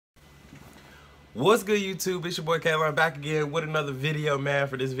What's good, YouTube? It's your boy Kayla back again with another video, man.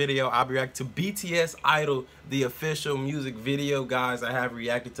 For this video, I'll be reacting to BTS Idol, the official music video, guys. I have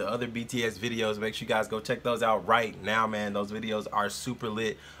reacted to other BTS videos. Make sure you guys go check those out right now, man. Those videos are super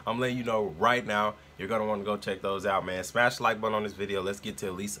lit. I'm letting you know right now, you're going to want to go check those out, man. Smash the like button on this video. Let's get to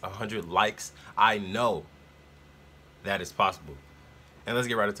at least 100 likes. I know that is possible. And let's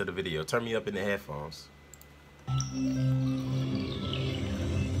get right into the video. Turn me up in the headphones.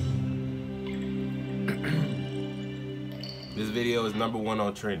 This video is #1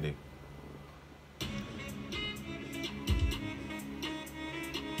 on trending.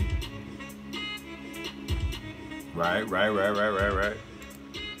 Right.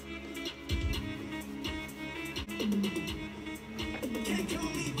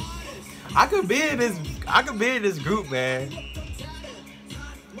 I could be in this group, man.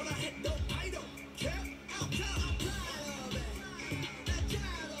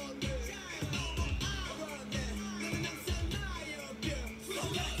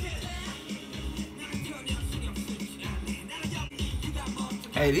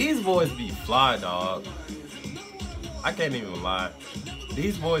 Hey, these boys be fly, dog. I can't even lie.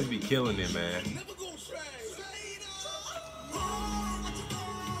 These boys be killing it, man.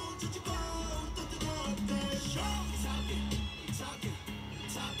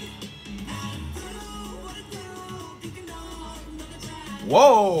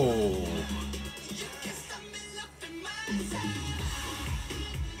 Whoa!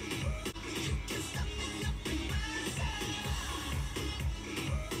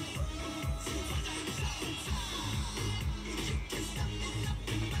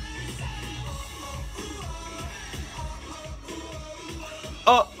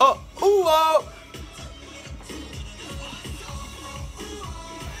 Ooh, oh!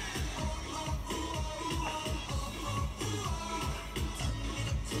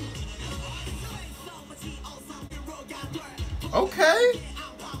 Okay.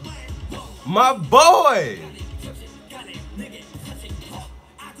 My boy.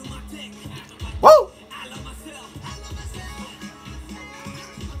 Woo!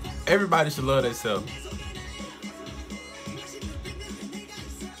 Everybody should love themselves.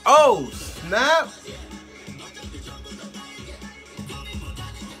 Oh, snap.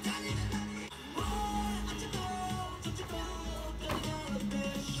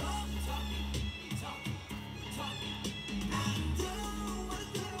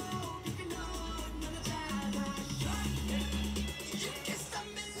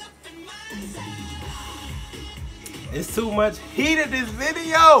 It's too much heat in this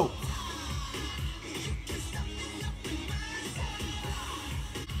video.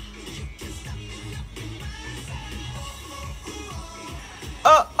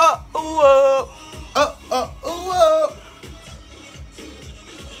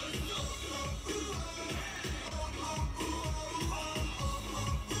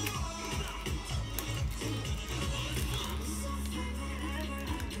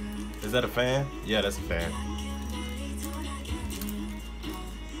 Is that a fan? Yeah, that's a fan.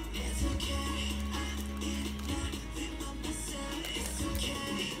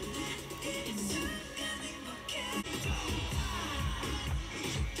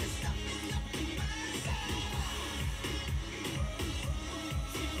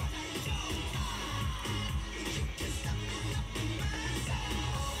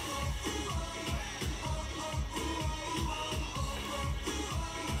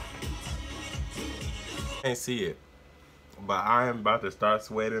 Can't see it, but I am about to start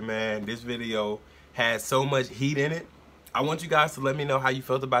sweating, man. This video has so much heat in it. I want you guys to let me know how you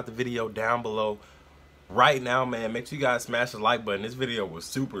felt about the video down below right now, man. Make sure you guys smash the like button. This video was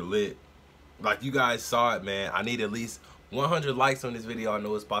super lit. Like, you guys saw it, man. I need at least 100 likes on this video. I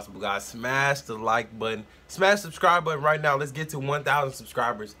know it's possible, guys. Smash the like button, smash the subscribe button right now. Let's get to 1,000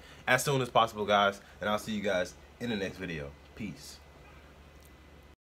 subscribers as soon as possible, guys, and I'll see you guys in the next video. Peace.